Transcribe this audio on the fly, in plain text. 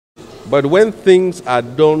But when things are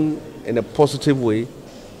done in a positive way,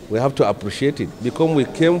 we have to appreciate it because we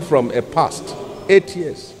came from a past 8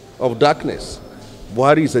 years of darkness.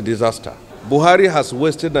 Buhari is a disaster. Buhari has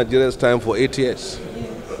wasted Nigeria's time for 8 years.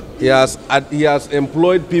 He has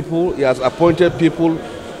employed people, he has appointed people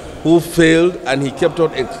who failed, and he kept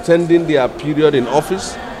on extending their period in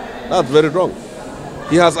office. That's very wrong.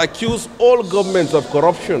 He has accused all governments of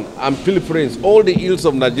corruption and pilferings. All the ills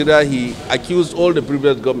of Nigeria, he accused all the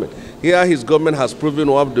previous government. Here, his government has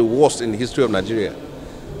proven one of the worst in the history of Nigeria.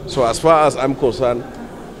 So as far as I'm concerned,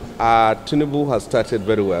 Tinubu has started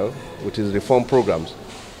very well with his reform programs.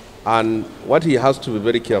 And what he has to be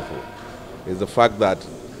very careful is the fact that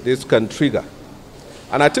this can trigger.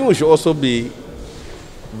 And I think we should also be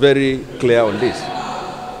very clear on this.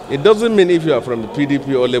 It doesn't mean if you are from the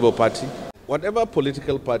PDP or Labour Party, whatever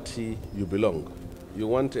political party you belong, you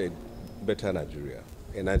want a better Nigeria,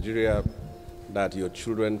 a Nigeria that your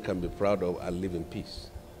children can be proud of and live in peace.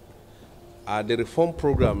 The reform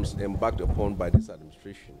programs embarked upon by this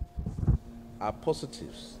administration are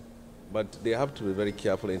positives, but they have to be very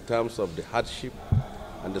careful in terms of the hardship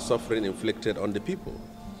and the suffering inflicted on the people.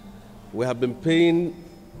 We have been paying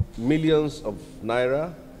millions of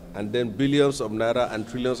naira and then billions of naira and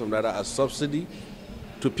trillions of naira as subsidy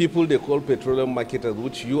to people they call petroleum marketers,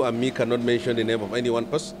 which you and me cannot mention the name of any one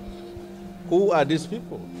person. Who are these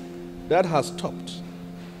people? That has stopped.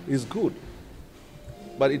 It's good.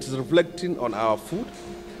 But it is reflecting on our food,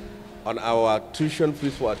 on our tuition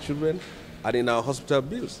fees for our children, and in our hospital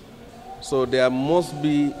bills. So there must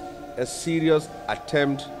be a serious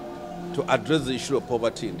attempt to address the issue of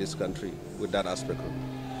poverty in this country with that aspect.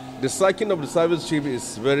 The sacking of the service chief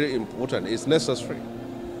is very important. It's necessary.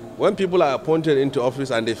 When people are appointed into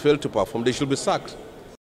office and they fail to perform, they should be sacked.